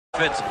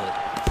defensively.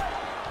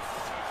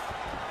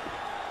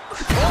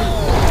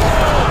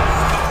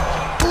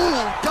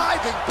 Ooh,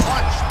 diving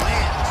punch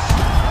lands.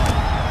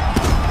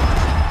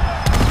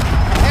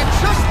 And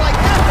just like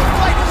that, the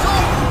fight is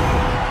over.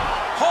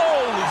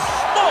 Holy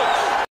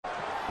smokes!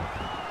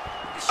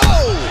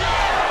 Oh!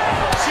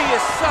 She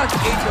is such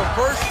a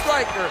diverse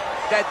striker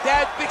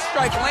that big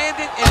strike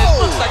landed, and it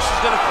looks like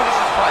she's gonna finish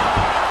this fight.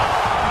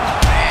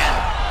 Man.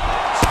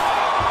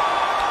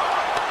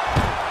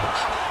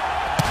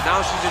 Now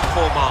she's in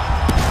full mount.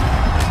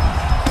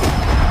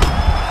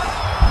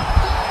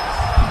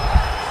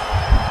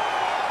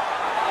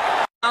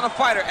 On a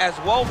fighter as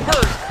well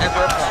versed as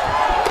her opponent.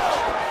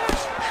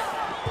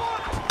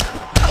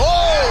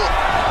 Oh!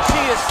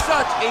 She is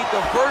such a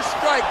diverse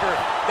striker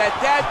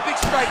that big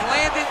strike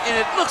landed,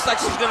 and it looks like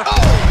she's gonna. Oh!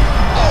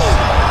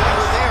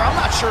 There, I'm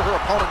not sure her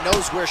opponent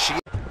knows where she is.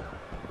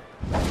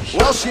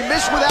 Well, she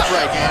missed with that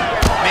right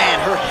hand. Man,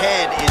 her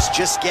head is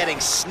just getting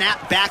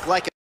snapped back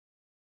like a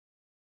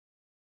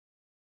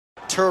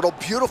turtle.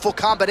 Beautiful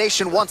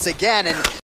combination once again, and